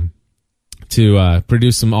to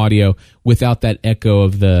produce some audio without that echo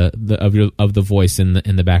of the voice in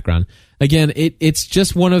the background. Again, it's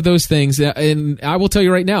just one of those things, and I will tell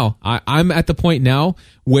you right now, I'm at the point now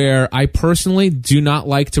where I personally do not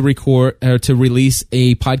like to record or to release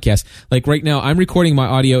a podcast. Like right now, I'm recording my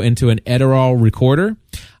audio into an Edirol recorder,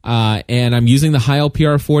 and I'm using the Heil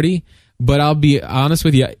PR40. But I'll be honest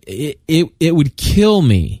with you, it would kill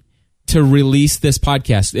me to release this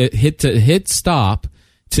podcast. Hit stop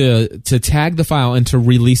to tag the file and to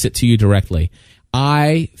release it to you directly.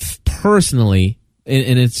 I personally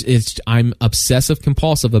and it's I'm obsessive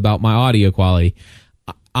compulsive about my audio quality.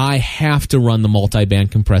 I have to run the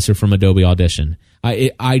multi-band compressor from Adobe Audition.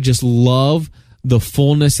 I just love the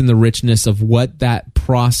fullness and the richness of what that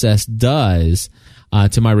process does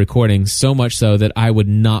to my recording, so much so that I would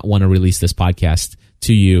not want to release this podcast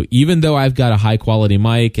to you, even though I've got a high quality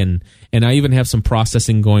mic and I even have some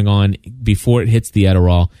processing going on before it hits the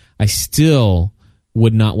Edirol. I still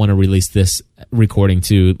would not want to release this recording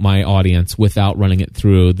to my audience without running it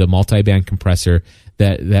through the multi-band compressor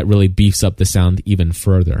that really beefs up the sound even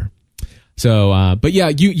further. So, but yeah,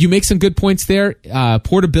 you make some good points there.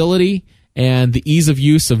 Portability and the ease of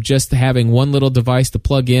use of just having one little device to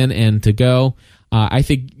plug in and to go. I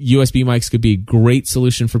think USB mics could be a great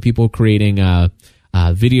solution for people creating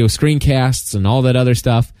video screencasts and all that other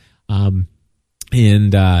stuff. And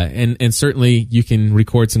certainly you can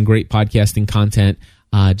record some great podcasting content.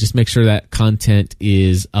 Just make sure that content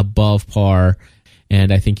is above par,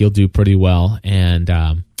 and I think you'll do pretty well.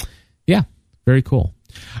 And yeah, very cool.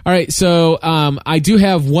 All right, so I do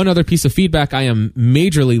have one other piece of feedback. I am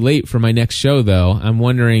majorly late for my next show, though. I'm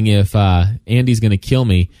wondering if Andy's going to kill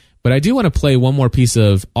me. But I do want to play one more piece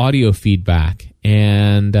of audio feedback.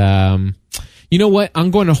 And you know what?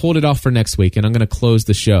 I'm going to hold it off for next week, and I'm going to close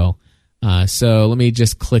the show. So let me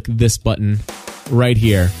just click this button right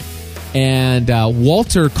here. And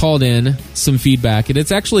Walter called in some feedback, and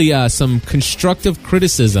it's actually some constructive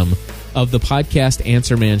criticism of the Podcast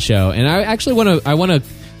Answer Man show. And I actually want to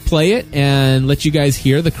play it and let you guys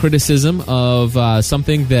hear the criticism of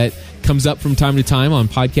something that comes up from time to time on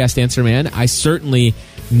Podcast Answer Man. I certainly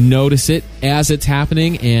notice it as it's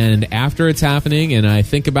happening and after it's happening, and I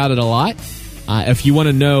think about it a lot. If you want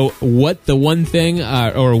to know what the one thing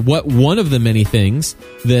or what one of the many things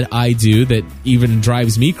that I do that even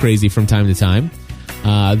drives me crazy from time to time,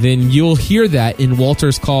 then you'll hear that in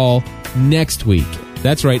Walter's call next week.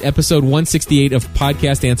 That's right. Episode 168 of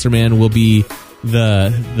Podcast Answer Man will be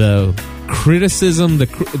the criticism,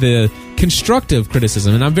 the constructive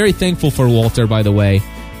criticism. And I'm very thankful for Walter, by the way,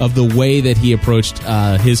 of the way that he approached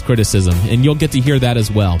his criticism. And you'll get to hear that as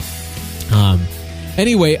well.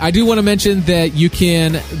 Anyway, I do want to mention that you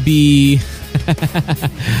can be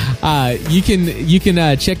you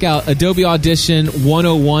can check out Adobe Audition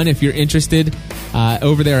 101 if you're interested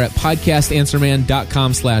over there at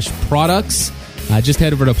podcastanswerman.com/products. Just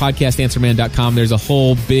head over to podcastanswerman.com. There's a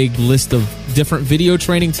whole big list of different video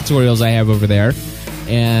training tutorials I have over there,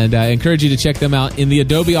 and I encourage you to check them out. In the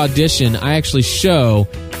Adobe Audition, I actually show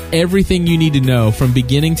everything you need to know from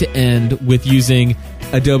beginning to end with using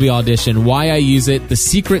Adobe Audition, why I use it, the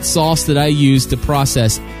secret sauce that I use to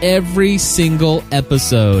process every single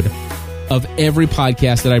episode of every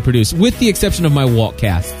podcast that I produce, with the exception of my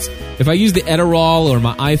walkcasts. If I use the Edirol or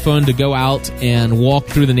my iPhone to go out and walk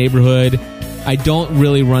through the neighborhood, I don't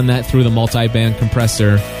really run that through the multi-band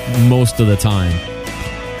compressor most of the time.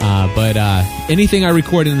 But anything I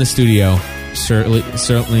record in the studio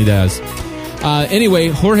certainly does. Anyway,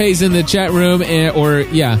 Jorge's in the chat room,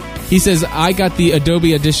 he says, I got the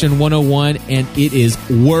Adobe Audition 101, and it is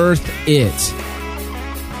worth it.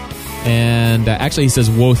 And actually, he says,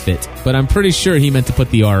 worth it. But I'm pretty sure he meant to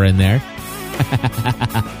put the R in there.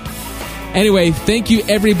 Anyway, thank you,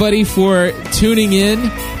 everybody, for tuning in.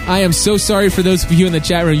 I am so sorry for those of you in the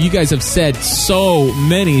chat room. You guys have said so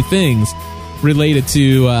many things related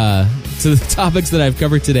to the topics that I've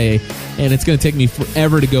covered today, and it's going to take me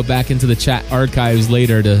forever to go back into the chat archives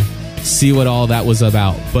later to see what all that was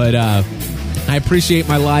about. But I appreciate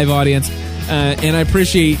my live audience, and I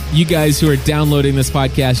appreciate you guys who are downloading this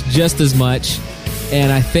podcast just as much, and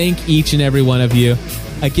I thank each and every one of you.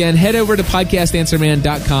 Again, head over to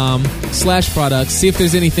podcastanswerman.com/products. See if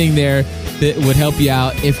there's anything there that would help you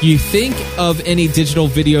out. If you think of any digital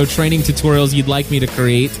video training tutorials you'd like me to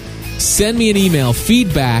create, send me an email,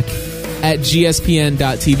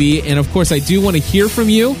 feedback@gspn.tv. And of course, I do want to hear from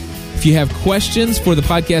you. If you have questions for the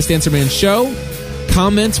Podcast Answer Man show,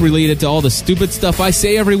 comments related to all the stupid stuff I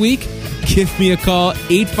say every week, give me a call,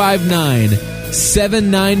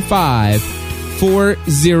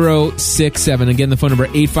 859-795-4067. Again, the phone number,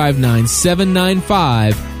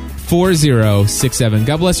 859-795-4067.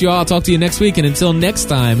 God bless you all. I'll talk to you next week. And until next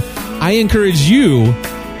time, I encourage you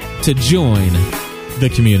to join the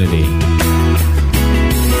community.